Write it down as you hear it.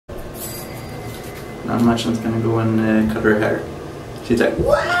Now Maachan's gonna go and cut her hair. She's like,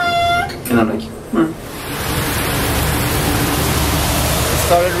 what? And I'm like, hmm. It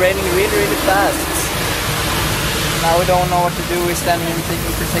started raining really, really fast. Now we don't know what to do. We're standing and taking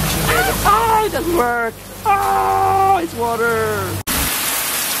protection here. Ah, it doesn't work. Ah, it's water.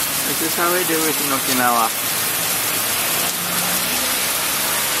 This is how we do it in Okinawa.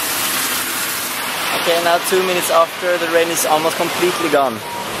 Okay, now 2 minutes after, the rain is almost completely gone.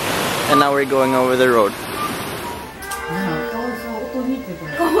 And now we're going over the road.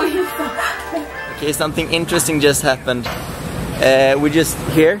 Okay, something interesting just happened. We just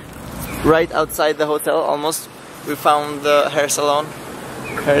here, right outside the hotel almost, we found the hair salon,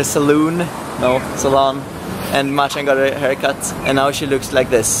 and Maachan got a haircut, and now she looks like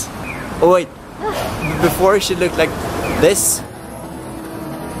this. Oh wait, before she looked like this,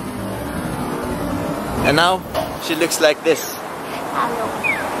 and now she looks like this. Hello.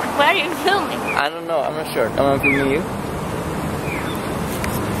 Where are you filming? I don't know, I'm not sure. Am I filming you?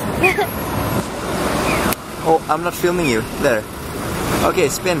 Oh, I'm not filming you. There. Okay,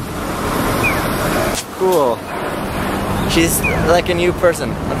 spin. Cool. She's like a new person.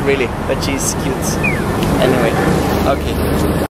 Not really, but she's cute. Anyway, okay.